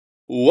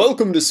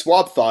Welcome to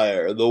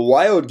Swapfire, the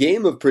wild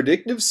game of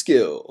predictive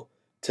skill.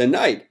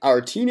 Tonight, our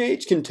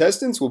teenage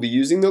contestants will be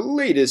using the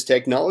latest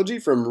technology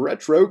from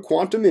Retro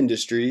Quantum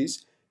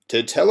Industries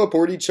to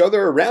teleport each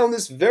other around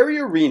this very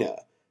arena,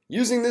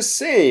 using the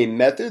same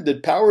method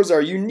that powers our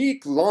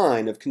unique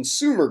line of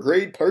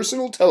consumer-grade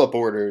personal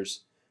teleporters.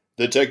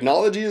 The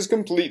technology is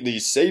completely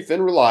safe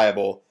and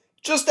reliable.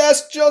 Just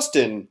ask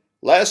Justin,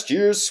 last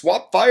year's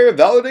Swapfire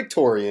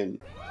valedictorian.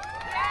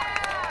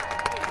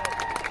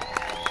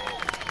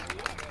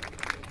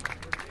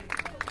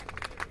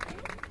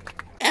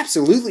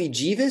 Absolutely,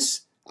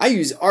 Jeeves. I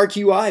use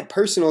RQI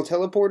personal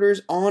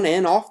teleporters on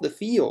and off the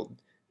field.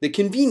 The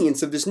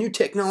convenience of this new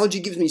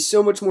technology gives me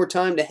so much more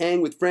time to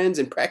hang with friends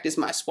and practice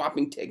my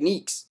swapping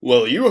techniques.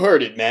 Well, you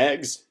heard it,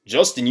 Mags.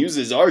 Justin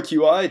uses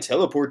RQI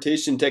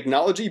teleportation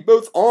technology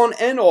both on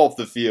and off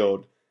the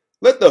field.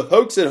 Let the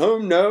folks at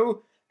home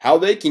know how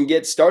they can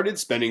get started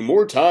spending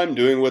more time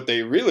doing what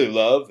they really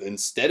love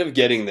instead of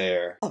getting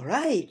there.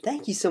 Alright,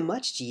 thank you so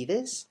much,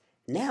 Jeeves.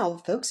 Now,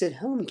 folks at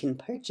home can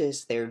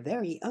purchase their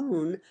very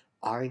own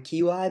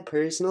RQI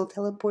personal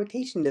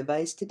teleportation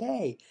device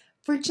today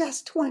for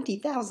just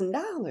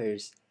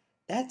 $20,000.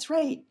 That's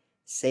right,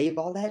 save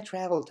all that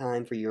travel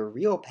time for your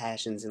real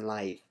passions in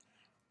life.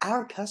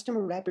 Our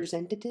customer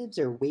representatives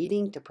are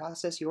waiting to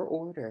process your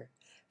order.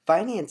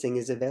 Financing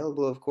is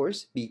available, of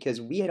course, because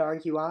we at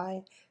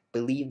RQI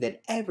believe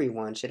that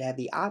everyone should have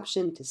the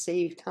option to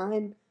save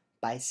time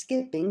by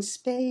skipping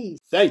space.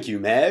 Thank you,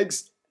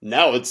 Mags.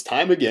 Now it's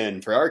time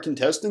again for our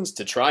contestants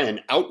to try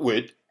and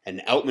outwit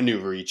and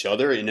outmaneuver each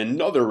other in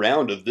another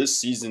round of this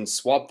season's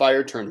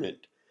Swapfire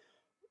tournament.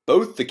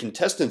 Both the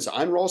contestants'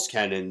 Einross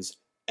cannons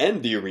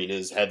and the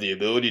arenas have the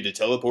ability to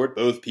teleport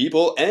both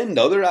people and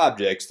other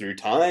objects through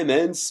time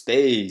and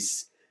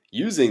space.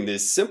 Using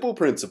this simple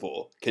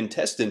principle,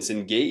 contestants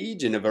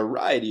engage in a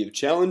variety of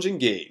challenging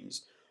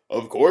games.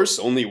 Of course,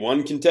 only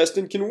one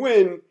contestant can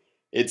win.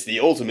 It's the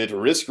ultimate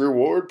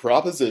risk-reward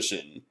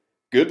proposition.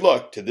 Good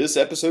luck to this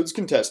episode's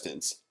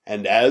contestants,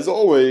 and as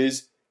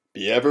always,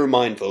 be ever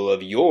mindful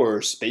of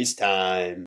your space-time.